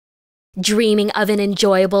Dreaming of an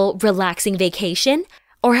enjoyable, relaxing vacation?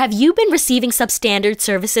 Or have you been receiving substandard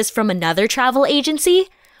services from another travel agency?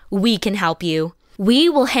 We can help you. We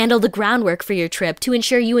will handle the groundwork for your trip to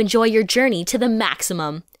ensure you enjoy your journey to the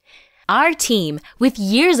maximum. Our team, with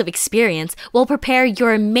years of experience, will prepare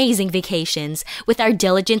your amazing vacations. With our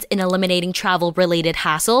diligence in eliminating travel-related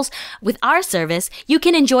hassles, with our service, you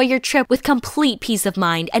can enjoy your trip with complete peace of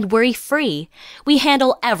mind and worry-free. We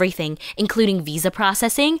handle everything, including visa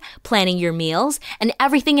processing, planning your meals, and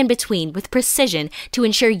everything in between with precision to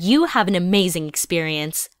ensure you have an amazing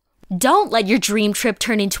experience. Don't let your dream trip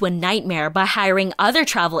turn into a nightmare by hiring other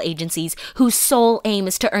travel agencies whose sole aim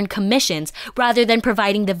is to earn commissions rather than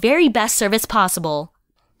providing the very best service possible.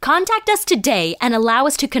 Contact us today and allow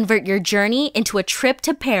us to convert your journey into a trip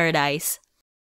to paradise.